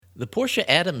The Portia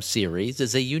Adams series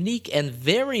is a unique and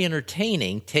very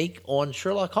entertaining take on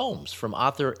Sherlock Holmes from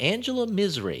author Angela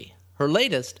Misri. Her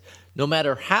latest, No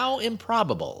Matter How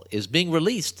Improbable, is being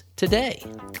released today.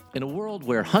 In a world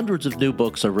where hundreds of new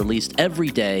books are released every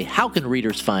day, how can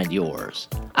readers find yours?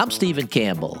 I'm Stephen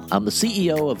Campbell. I'm the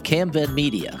CEO of Camven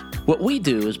Media. What we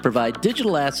do is provide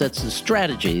digital assets and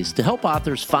strategies to help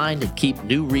authors find and keep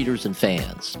new readers and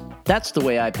fans. That's the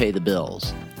way I pay the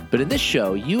bills. But in this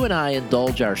show, you and I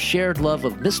indulge our shared love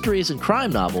of mysteries and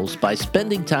crime novels by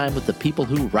spending time with the people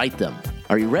who write them.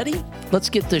 Are you ready? Let's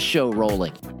get this show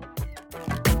rolling.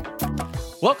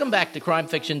 Welcome back to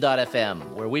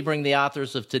crimefiction.fm, where we bring the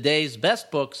authors of today's best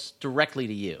books directly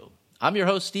to you. I'm your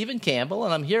host, Stephen Campbell,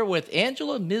 and I'm here with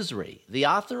Angela Misri, the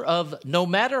author of No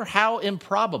Matter How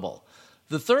Improbable,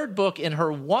 the third book in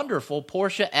her wonderful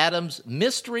Portia Adams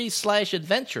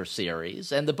mystery/adventure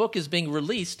series, and the book is being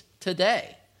released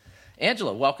today.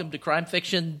 Angela, welcome to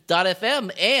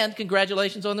crimefiction.fm, and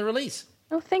congratulations on the release.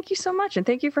 Oh, thank you so much, and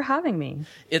thank you for having me.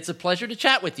 It's a pleasure to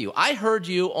chat with you. I heard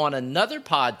you on another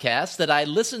podcast that I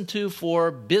listened to for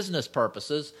business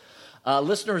purposes.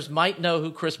 Listeners might know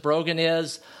who Chris Brogan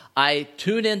is. I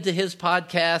tune into his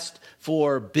podcast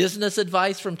for business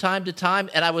advice from time to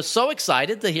time, and I was so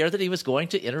excited to hear that he was going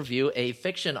to interview a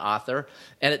fiction author,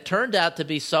 and it turned out to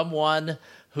be someone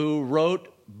who wrote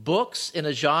books in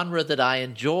a genre that I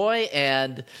enjoy,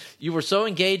 and you were so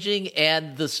engaging,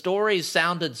 and the stories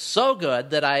sounded so good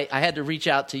that I had to reach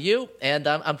out to you, and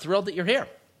I'm thrilled that you're here.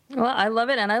 Well, I love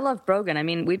it, and I love Brogan. I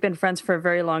mean, we've been friends for a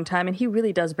very long time, and he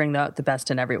really does bring out the best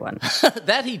in everyone.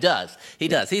 That he does. He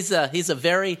does. He's a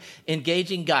very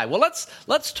engaging guy. Well,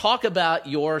 let's talk about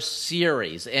your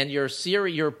series and your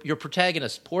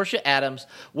protagonist, Portia Adams.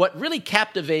 What really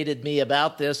captivated me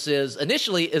about this is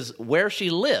where she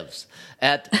lives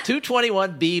at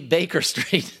 221B Baker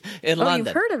Street in London.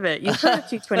 You've heard of it. You've heard of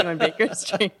 221 Baker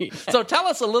Street. So tell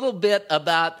us a little bit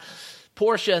about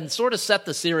Portia and sort of set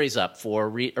the series up for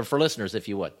listeners, if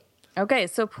you would. Okay,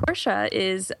 so Portia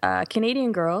is a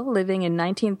Canadian girl living in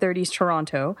 1930s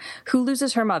Toronto who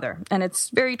loses her mother, and it's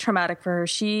very traumatic for her.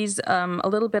 She's a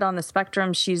little bit on the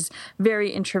spectrum. She's very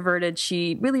introverted.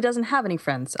 She really doesn't have any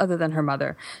friends other than her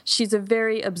mother. She's a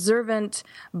very observant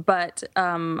but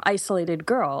isolated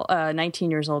girl, 19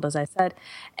 years old, as I said,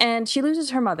 and she loses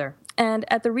her mother. And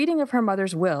at the reading of her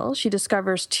mother's will, she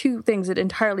discovers two things that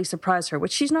entirely surprise her,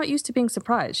 which she's not used to being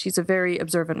surprised. She's a very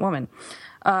observant woman.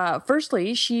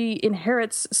 Firstly, she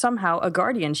inherits somehow a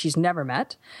guardian she's never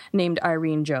met named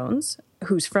Irene Jones,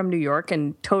 who's from New York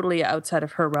and totally outside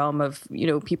of her realm of,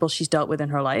 people she's dealt with in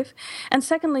her life. And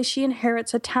secondly, she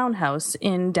inherits a townhouse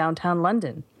in downtown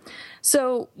London.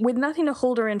 So with nothing to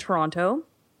hold her in Toronto,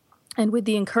 and with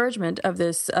the encouragement of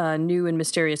this new and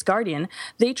mysterious guardian,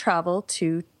 they travel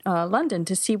to London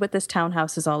to see what this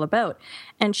townhouse is all about.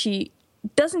 And she's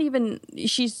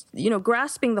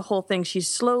grasping the whole thing. She's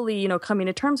slowly, coming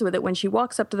to terms with it when she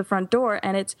walks up to the front door,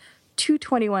 and it's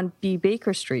 221B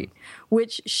Baker Street,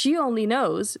 which she only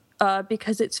knows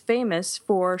because it's famous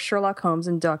for Sherlock Holmes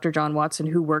and Dr. John Watson,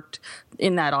 who worked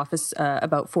in that office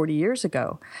about 40 years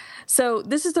ago. So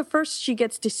this is the first she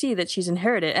gets to see that she's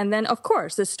inherited. And then, of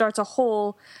course, this starts a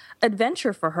whole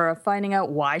adventure for her of finding out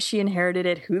why she inherited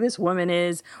it, who this woman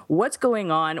is, what's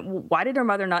going on, why did her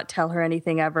mother not tell her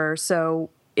anything ever. So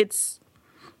it's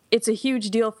a huge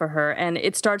deal for her, and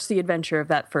it starts the adventure of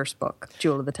that first book,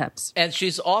 Jewel of the Thames. And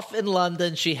she's off in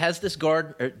London. She has this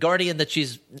guardian that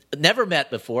she's never met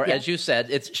before. Yeah. As you said,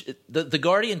 the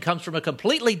guardian comes from a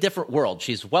completely different world.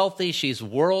 She's wealthy. She's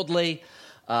worldly.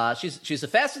 She's a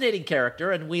fascinating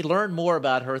character, and we learn more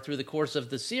about her through the course of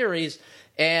the series.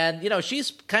 And,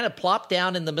 she's kind of plopped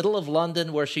down in the middle of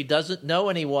London where she doesn't know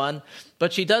anyone,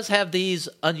 but she does have these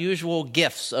unusual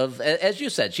gifts of, as you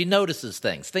said, she notices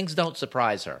things. Things don't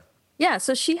surprise her. Yeah,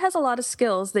 so she has a lot of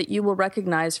skills that you will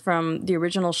recognize from the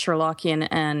original Sherlockian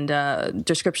and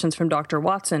descriptions from Dr.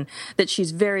 Watson, that she's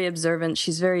very observant,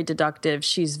 she's very deductive,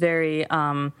 she's very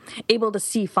able to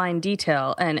see fine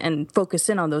detail and focus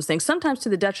in on those things, sometimes to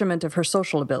the detriment of her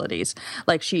social abilities.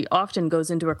 Like, she often goes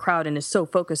into a crowd and is so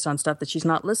focused on stuff that she's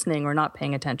not listening or not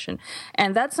paying attention.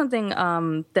 And that's something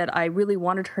that I really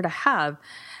wanted her to have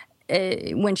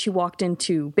when she walked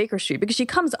into Baker Street, because she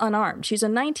comes unarmed. She's a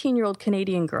 19-year-old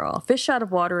Canadian girl, fish out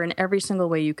of water in every single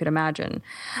way you could imagine,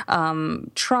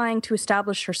 trying to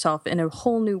establish herself in a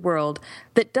whole new world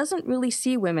that doesn't really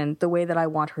see women the way that I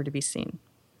want her to be seen.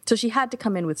 So she had to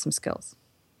come in with some skills.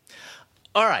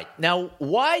 All right. Now,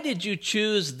 why did you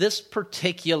choose this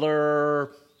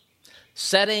particular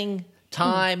setting,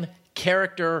 time,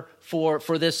 character for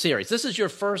this series? This is your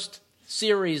first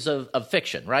series of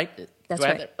fiction, right? That's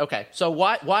right. Okay. So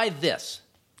why this?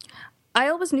 I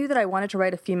always knew that I wanted to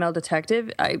write a female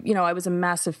detective. I was a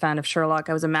massive fan of Sherlock.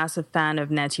 I was a massive fan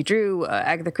of Nancy Drew,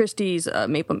 Agatha Christie's,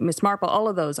 Miss Marple, all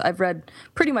of those. I've read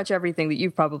pretty much everything that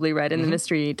you've probably read in the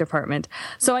mystery department.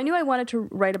 So I knew I wanted to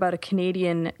write about a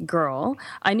Canadian girl.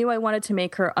 I knew I wanted to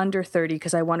make her under 30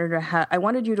 because I wanted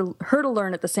her to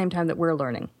learn at the same time that we're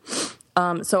learning.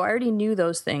 So I already knew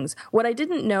those things. What I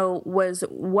didn't know was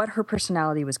what her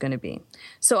personality was going to be.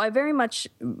 So I very much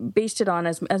based it on,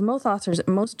 as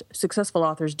most successful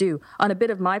authors do, on a bit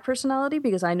of my personality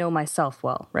because I know myself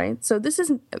well, right? So this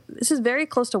is very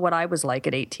close to what I was like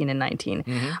at 18 and 19.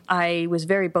 I was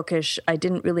very bookish. I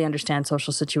didn't really understand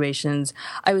social situations.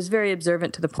 I was very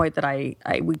observant to the point that I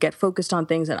would get focused on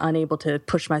things and unable to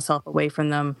push myself away from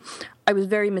them. I was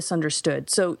very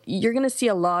misunderstood. So you're going to see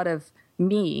a lot of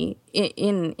me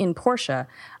in Portia.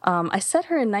 I set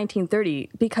her in 1930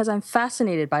 because I'm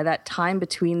fascinated by that time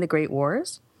between the Great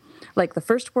Wars. Like the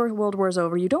First World War is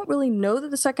over. You don't really know that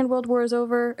the Second World War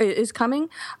is coming.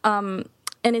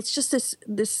 And it's just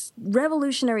this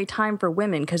revolutionary time for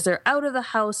women because they're out of the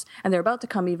house and they're about to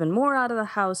come even more out of the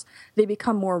house. They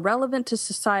become more relevant to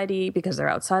society because they're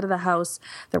outside of the house.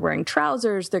 They're wearing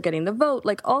trousers. They're getting the vote.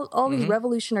 Like all these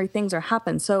revolutionary things are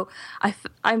happening. So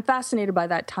I'm fascinated by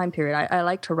that time period. I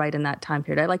like to write in that time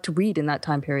period. I like to read in that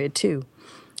time period too.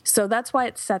 So that's why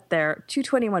it's set there.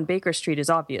 221 Baker Street is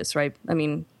obvious, right? I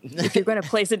mean, if you're going to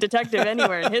place a detective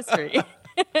anywhere in history...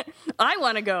 I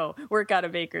want to go work out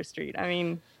of Baker Street. I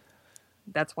mean,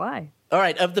 that's why. All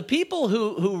right. Of the people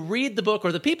who read the book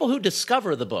or the people who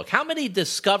discover the book, how many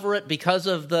discover it because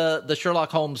of the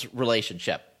Sherlock Holmes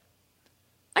relationship?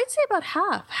 I'd say about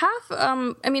half.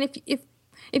 I mean,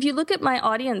 if you look at my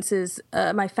audiences,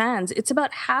 my fans, it's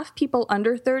about half people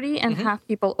under 30 and half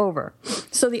people over.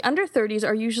 So the under 30s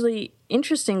are usually,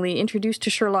 interestingly, introduced to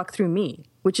Sherlock through me,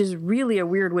 which is really a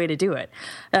weird way to do it.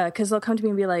 Because they'll come to me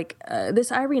and be like,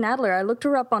 this Irene Adler, I looked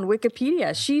her up on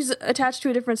Wikipedia. She's attached to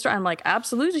a different story. I'm like,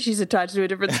 absolutely, she's attached to a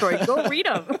different story. Go read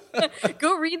them.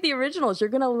 Go read the originals. You're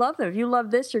going to love them. If you love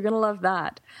this, you're going to love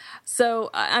that. So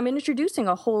I'm introducing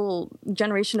a whole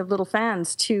generation of little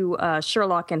fans to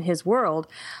Sherlock and his world.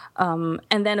 And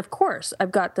then, of course,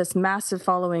 I've got this massive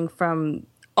following from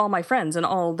all my friends and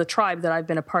all the tribe that I've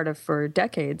been a part of for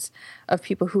decades of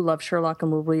people who love Sherlock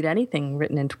and will read anything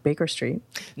written in Baker Street.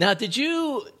 Now, did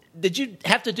you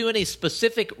have to do any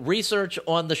specific research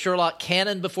on the Sherlock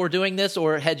canon before doing this,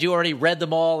 or had you already read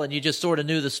them all and you just sort of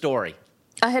knew the story?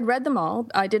 I had read them all.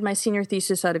 I did my senior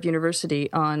thesis out of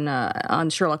university on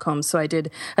Sherlock Holmes. So I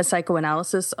did a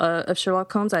psychoanalysis of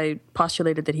Sherlock Holmes. I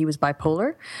postulated that he was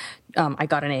bipolar. I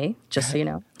got an A, just so you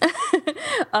know.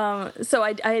 So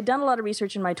I had done a lot of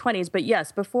research in my 20s. But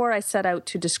yes, before I set out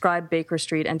to describe Baker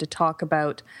Street and to talk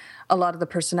about a lot of the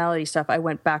personality stuff, I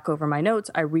went back over my notes.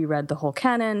 I reread the whole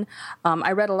canon.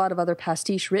 I read a lot of other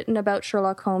pastiche written about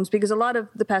Sherlock Holmes because a lot of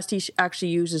the pastiche actually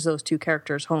uses those two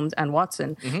characters, Holmes and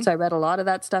Watson. So I read a lot of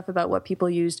that stuff about what people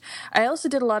used. I also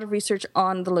did a lot of research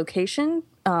on the location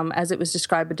as it was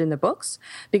described in the books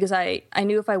because I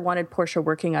knew if I wanted Portia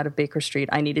working out of Baker Street,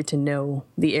 I needed to know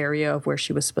the area of where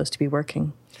she was supposed to be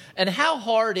working. And how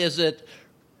hard is it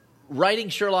writing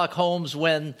Sherlock Holmes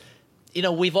when... You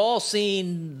know, we've all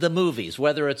seen the movies,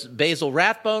 whether it's Basil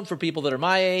Rathbone for people that are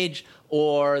my age,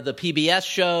 or the PBS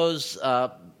shows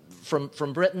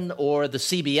from Britain, or the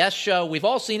CBS show. We've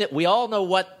all seen it. We all know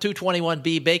what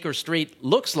 221B Baker Street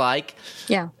looks like.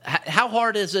 Yeah. How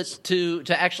hard is it to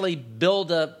actually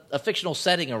build a fictional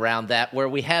setting around that where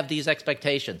we have these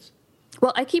expectations?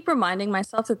 Well, I keep reminding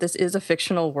myself that this is a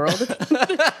fictional world.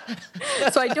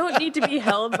 So I don't need to be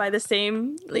held by the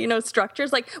same,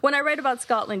 structures. Like when I write about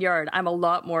Scotland Yard, I'm a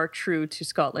lot more true to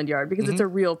Scotland Yard because it's a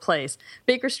real place.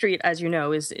 Baker Street, as you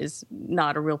know, is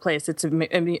not a real place. It's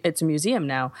a museum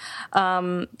now.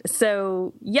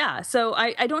 So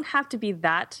I don't have to be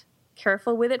that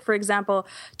careful with it. For example,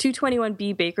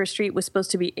 221B Baker Street was supposed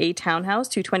to be a townhouse.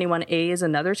 221A is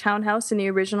another townhouse in the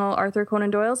original Arthur Conan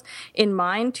Doyle's. In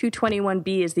mine,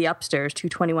 221B is the upstairs,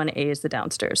 221A is the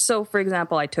downstairs. So, for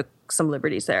example, I took some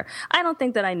liberties there. I don't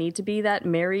think that I need to be that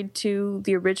married to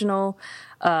the original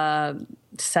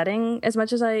setting as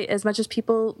much as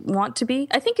people want to be.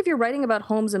 I think if you're writing about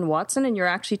Holmes and Watson and you're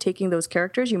actually taking those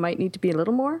characters, you might need to be a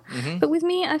little more. But with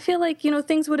me, I feel like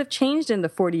things would have changed in the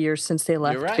 40 years since they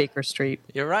left Baker Street.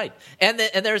 You're right. And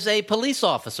there's a police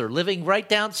officer living right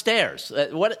downstairs.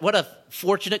 What a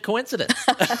fortunate coincidence.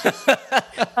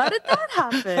 How did that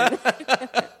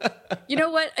happen? You know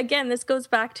what? Again, this goes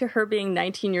back to her being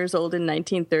 19 years old in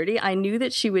 1930. I knew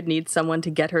that she would need someone to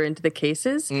get her into the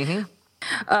cases.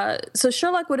 So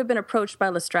Sherlock would have been approached by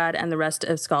Lestrade and the rest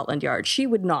of Scotland Yard. She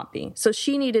would not be. So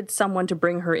she needed someone to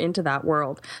bring her into that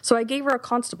world. So I gave her a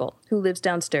constable who lives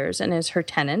downstairs and is her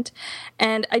tenant.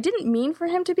 And I didn't mean for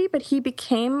him to be, but he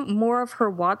became more of her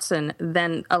Watson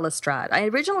than a Lestrade. I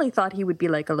originally thought he would be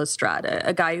like a Lestrade,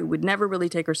 a guy who would never really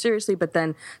take her seriously, but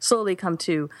then slowly come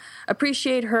to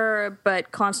appreciate her,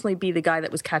 but constantly be the guy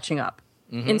that was catching up.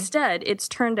 Mm-hmm. Instead, it's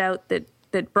turned out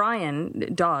that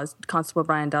Brian Dawes, Constable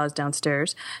Brian Dawes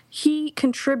downstairs, he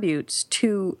contributes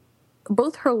to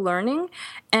both her learning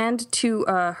and to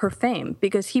her fame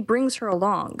because he brings her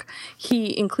along.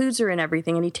 He includes her in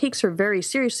everything, and he takes her very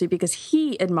seriously because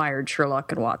he admired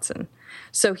Sherlock and Watson.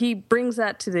 So he brings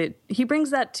that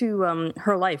to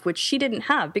her life, which she didn't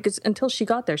have because until she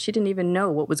got there, she didn't even know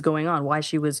what was going on, why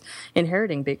she was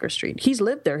inheriting Baker Street. He's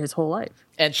lived there his whole life.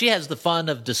 And she has the fun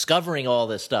of discovering all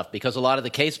this stuff because a lot of the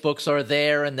case books are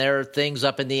there and there are things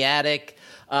up in the attic.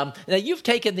 Now, you've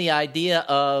taken the idea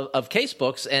of case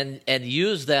books and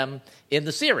used them in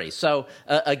the series. So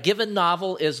a given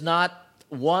novel is not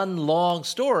one long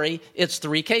story, it's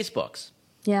 3 case books.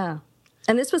 Yeah.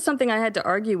 And this was something I had to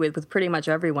argue with pretty much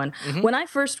everyone. Mm-hmm. When I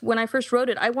first wrote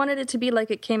it, I wanted it to be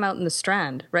like it came out in The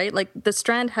Strand, right? Like The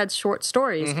Strand had short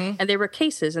stories, mm-hmm. and they were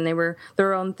cases, and they were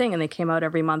their own thing, and they came out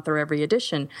every month or every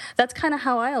edition. That's kind of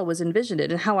how I always envisioned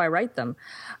it and how I write them.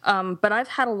 But I've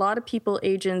had a lot of people,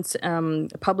 agents,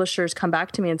 publishers come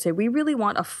back to me and say, we really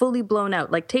want a fully blown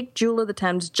out, like take Jewel of the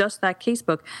Thames, just that case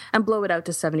book, and blow it out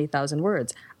to 70,000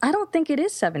 words. I don't think it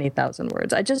is 70,000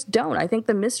 words. I just don't. I think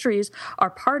the mysteries are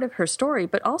part of her story,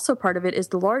 but also part of it is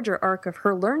the larger arc of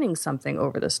her learning something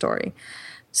over the story.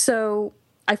 So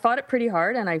I fought it pretty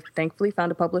hard, and I thankfully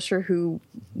found a publisher who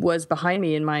was behind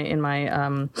me in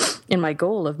my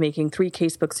goal of making 3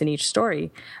 case books in each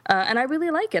story. And I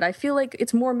really like it. I feel like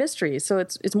it's more mysteries, so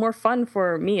it's more fun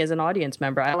for me as an audience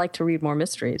member. I like to read more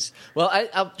mysteries. Well,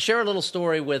 I'll share a little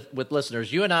story with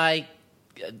listeners. You and I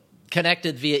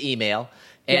connected via email.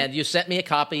 And you sent me a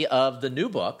copy of the new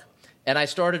book, and I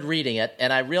started reading it,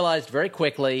 and I realized very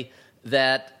quickly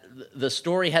that the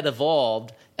story had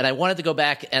evolved, and I wanted to go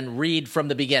back and read from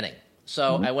the beginning.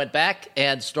 So I went back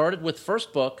and started with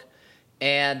first book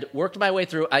and worked my way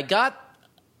through.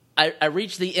 I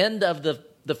reached the end of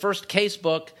the first case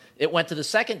book. It went to the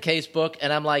second case book,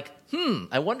 and I'm like,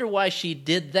 I wonder why she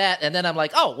did that. And then I'm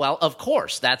like, oh, well, of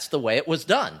course, that's the way it was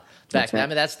done. Back then. I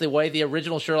mean, that's the way the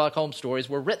original Sherlock Holmes stories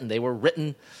were written. They were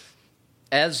written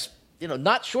as,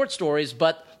 not short stories,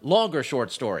 but longer short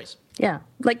stories. Yeah,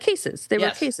 like cases. They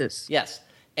were cases. Yes.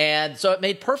 And so it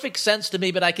made perfect sense to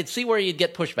me, but I could see where you'd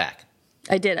get pushback.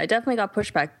 I did. I definitely got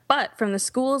pushback. But from the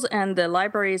schools and the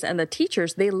libraries and the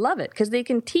teachers, they love it because they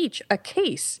can teach a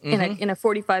case in a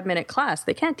 45-minute class.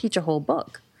 They can't teach a whole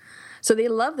book. So they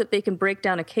love that they can break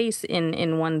down a case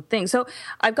in one thing. So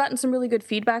I've gotten some really good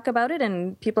feedback about it,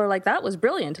 and people are like, that was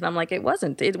brilliant. And I'm like, it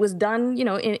wasn't. It was done, in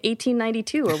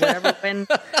 1892 or whatever when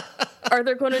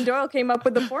Arthur Conan Doyle came up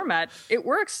with the format. It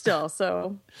works still,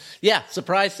 so. Yeah,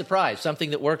 surprise, surprise.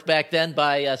 Something that worked back then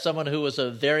by someone who was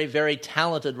a very, very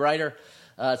talented writer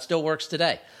still works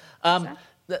today.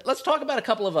 Let's talk about a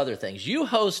couple of other things. You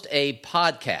host a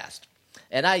podcast,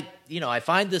 and I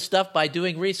find this stuff by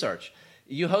doing research.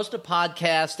 You host a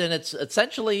podcast, and it's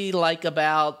essentially like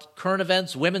about current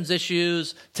events, women's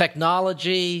issues,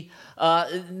 technology.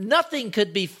 Nothing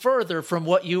could be further from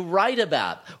what you write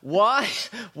about. Why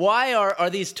are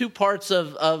these two parts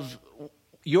of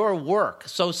your work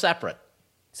so separate?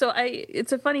 So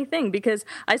it's a funny thing because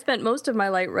I spent most of my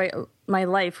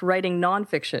life writing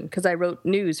nonfiction because I wrote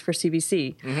news for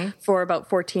CBC for about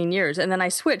 14 years. And then I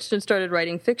switched and started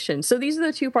writing fiction. So these are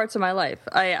the two parts of my life.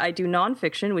 I do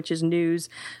nonfiction, which is news,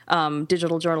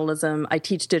 digital journalism. I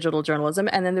teach digital journalism.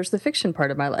 And then there's the fiction part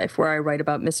of my life where I write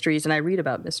about mysteries and I read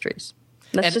about mysteries.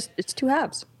 It's two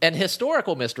halves. And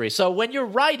historical mystery. So when you're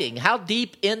writing, how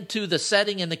deep into the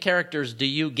setting and the characters do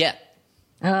you get?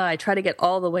 I try to get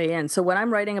all the way in. So when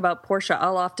I'm writing about Portia,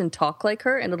 I'll often talk like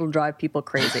her, and it'll drive people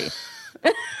crazy.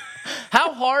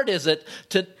 How hard is it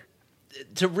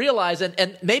to realize,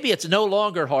 and maybe it's no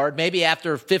longer hard, maybe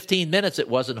after 15 minutes it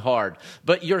wasn't hard,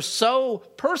 but you're so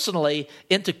personally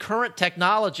into current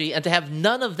technology, and to have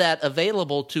none of that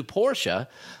available to Portia,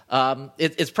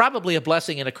 it's probably a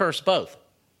blessing and a curse both.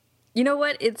 You know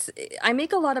what? I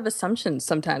make a lot of assumptions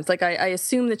sometimes. Like I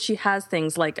assume that she has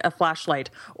things like a flashlight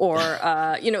or,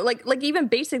 like even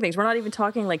basic things. We're not even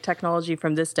talking like technology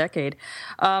from this decade.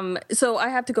 So I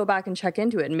have to go back and check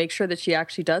into it and make sure that she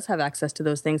actually does have access to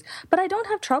those things. But I don't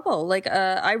have trouble. Like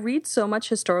I read so much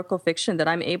historical fiction that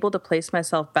I'm able to place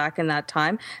myself back in that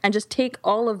time and just take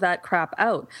all of that crap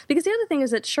out. Because the other thing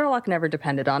is that Sherlock never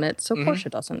depended on it, so Portia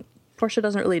doesn't. Portia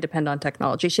doesn't really depend on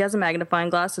technology. She has a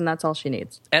magnifying glass, and that's all she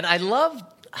needs. And I love,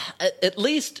 at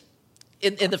least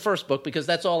in the first book, because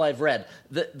that's all I've read,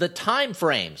 the time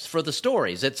frames for the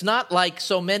stories. It's not like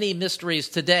so many mysteries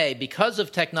today. Because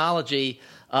of technology,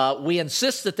 we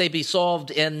insist that they be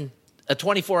solved in a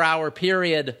 24-hour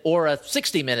period or a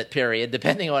 60-minute period,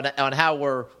 depending on how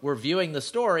we're viewing the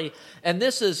story. And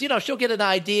this is, she'll get an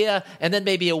idea, and then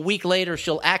maybe a week later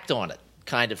she'll act on it,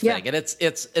 kind of thing. Yeah.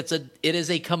 And it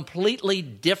is a completely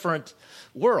different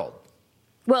world.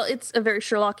 Well, it's a very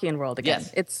Sherlockian world again.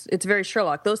 Yes. It's very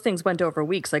Sherlock. Those things went over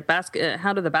weeks. Like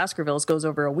Hound of the Baskervilles goes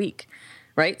over a week,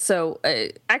 right? So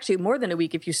actually more than a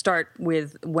week if you start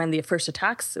with when the first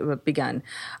attacks began.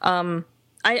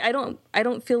 I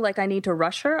don't feel like I need to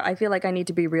rush her. I feel like I need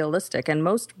to be realistic. And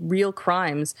most real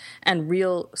crimes and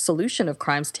real solution of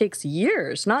crimes takes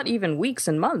years, not even weeks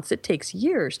and months. It takes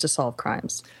years to solve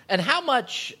crimes. And how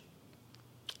much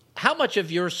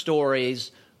of your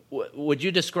stories would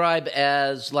you describe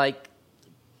as like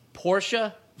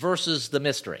Portia versus the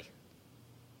mystery?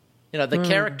 The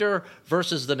character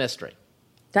versus the mystery.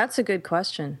 That's a good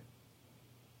question.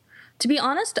 To be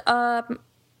honest,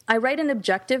 I write an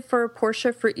objective for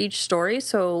Portia for each story.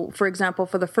 So, for example,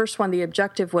 for the first one, the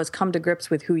objective was come to grips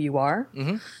with who you are.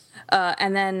 Mm-hmm.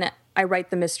 And then I write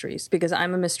the mysteries because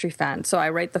I'm a mystery fan. So I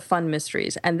write the fun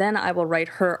mysteries. And then I will write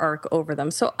her arc over them.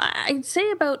 So I'd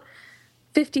say about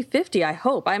 50-50, I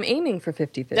hope. I'm aiming for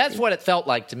 50-50. That's what it felt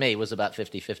like to me, was about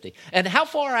 50-50. And how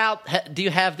far out do you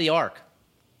have the arc?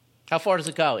 How far does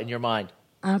it go in your mind?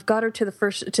 I've got her to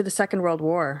the Second World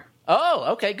War.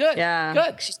 Oh, okay, good. Yeah.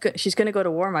 Good. She's going to go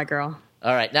to war, my girl.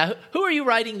 All right. Now, who are you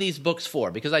writing these books for?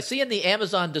 Because I see in the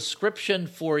Amazon description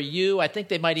for you, I think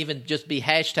they might even just be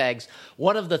hashtags.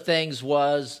 One of the things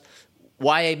was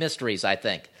YA mysteries, I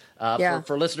think.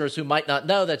 For listeners who might not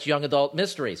know, that's young adult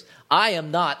mysteries. I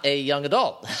am not a young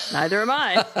adult. Neither am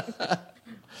I.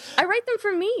 I write them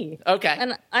for me. Okay.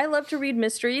 And I love to read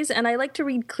mysteries, and I like to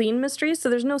read clean mysteries, so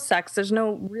there's no sex, there's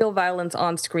no real violence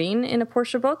on screen in a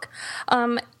Portia book.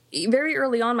 Very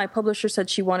early on, my publisher said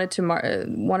she wanted to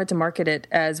market it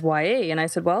as YA, and I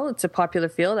said, well, it's a popular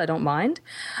field, I don't mind.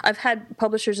 I've had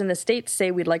publishers in the States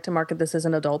say we'd like to market this as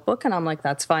an adult book, and I'm like,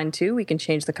 that's fine too. We can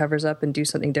change the covers up and do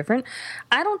something different.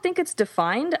 I don't think it's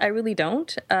defined. I really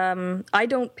don't. I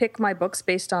don't pick my books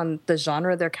based on the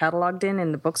genre they're cataloged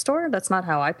in the bookstore. That's not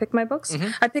how I pick my books. Mm-hmm.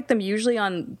 I pick them usually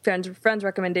on friends'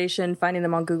 recommendation, finding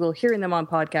them on Google, hearing them on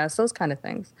podcasts, those kind of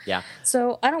things. Yeah.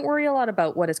 So I don't worry a lot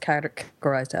about what is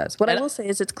categorized as. What I will say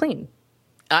is it's clean.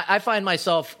 I find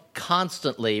myself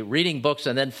constantly reading books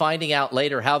and then finding out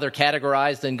later how they're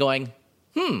categorized and going,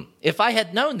 if I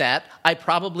had known that, I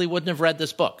probably wouldn't have read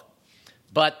this book.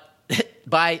 But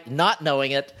by not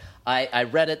knowing it, I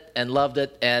read it and loved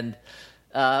it. And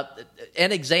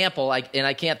an example, and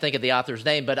I can't think of the author's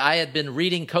name, but I had been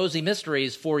reading cozy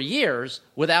mysteries for years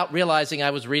without realizing I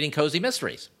was reading cozy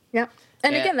mysteries. Yeah.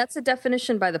 And again, that's a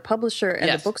definition by the publisher and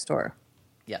the bookstore.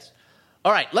 Yes.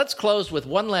 All right, let's close with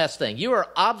one last thing. You are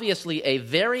obviously a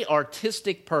very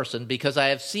artistic person because I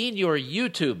have seen your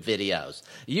YouTube videos.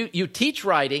 You teach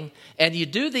writing, and you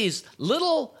do these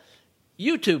little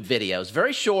YouTube videos,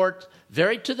 very short,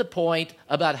 very to the point,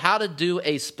 about how to do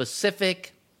a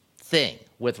specific thing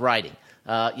with writing.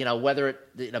 Whether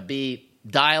it be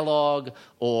dialogue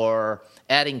or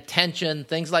adding tension,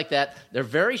 things like that. They're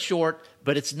very short,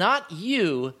 but it's not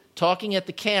you talking at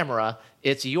the camera.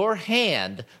 It's your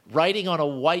hand writing on a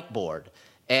whiteboard.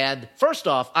 And first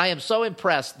off, I am so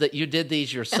impressed that you did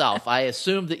these yourself. I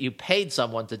assumed that you paid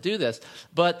someone to do this.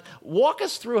 But walk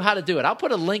us through how to do it. I'll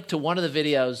put a link to one of the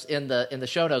videos in the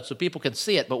show notes so people can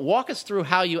see it. But walk us through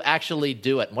how you actually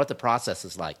do it and what the process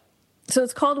is like. So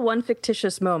it's called One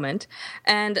Fictitious Moment.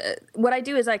 And what I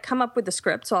do is I come up with the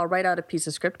script. So I'll write out a piece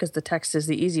of script because the text is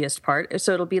the easiest part.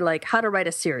 So it'll be like how to write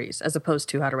a series as opposed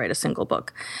to how to write a single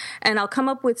book. And I'll come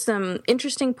up with some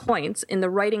interesting points in the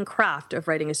writing craft of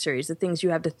writing a series, the things you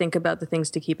have to think about, the things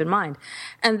to keep in mind.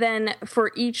 And then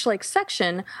for each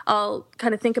section, I'll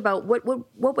kind of think about what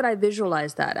would I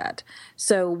visualize that at?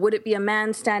 So would it be a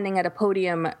man standing at a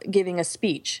podium giving a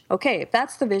speech? Okay, if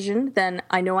that's the vision, then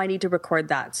I know I need to record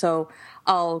that. So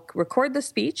I'll record the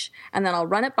speech, and then I'll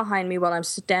run it behind me while I'm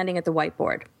standing at the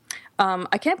whiteboard.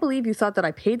 I can't believe you thought that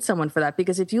I paid someone for that,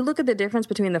 because if you look at the difference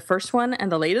between the first one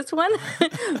and the latest one,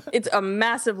 it's a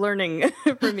massive learning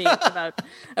for me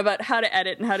about how to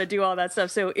edit and how to do all that stuff.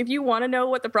 So if you want to know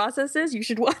what the process is, you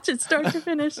should watch it start to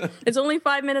finish. It's only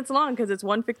 5 minutes long because it's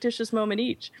one fictitious moment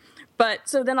each. But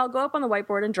so then I'll go up on the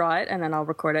whiteboard and draw it, and then I'll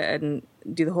record it and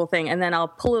do the whole thing. And then I'll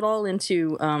pull it all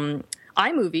into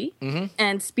iMovie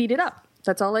and speed it up.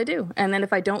 That's all I do. And then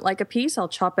if I don't like a piece, I'll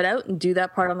chop it out and do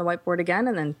that part on the whiteboard again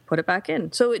and then put it back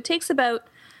in. So it takes about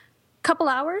a couple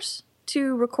hours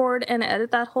to record and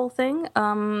edit that whole thing.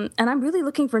 And I'm really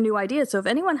looking for new ideas. So if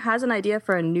anyone has an idea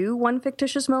for a new One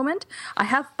Fictitious Moment, I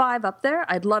have 5 up there.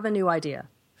 I'd love a new idea.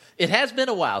 It has been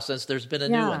a while since there's been a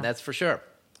new one, that's for sure.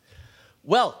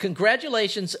 Well,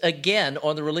 congratulations again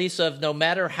on the release of No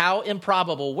Matter How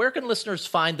Improbable. Where can listeners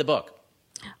find the book?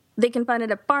 They can find it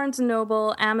at Barnes &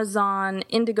 Noble, Amazon,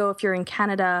 Indigo if you're in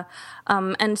Canada,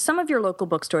 and some of your local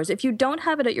bookstores. If you don't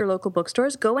have it at your local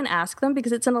bookstores, go and ask them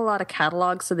because it's in a lot of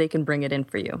catalogs so they can bring it in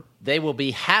for you. They will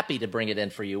be happy to bring it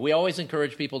in for you. We always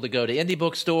encourage people to go to indie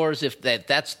bookstores if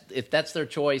that's their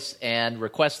choice and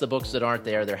request the books that aren't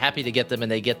there. They're happy to get them,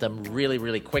 and they get them really,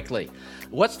 really quickly.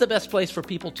 What's the best place for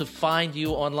people to find you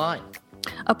online?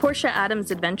 A Portia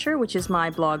Adams Adventure, which is my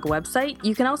blog website.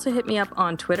 You can also hit me up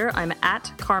on Twitter. I'm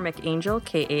at Karmic Angel,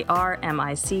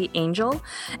 Karmic Angel.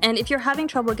 And if you're having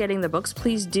trouble getting the books,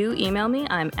 please do email me.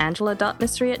 I'm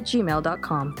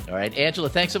angela.misri@gmail.com. All right, Angela,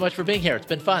 thanks so much for being here. It's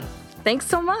been fun. Thanks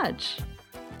so much.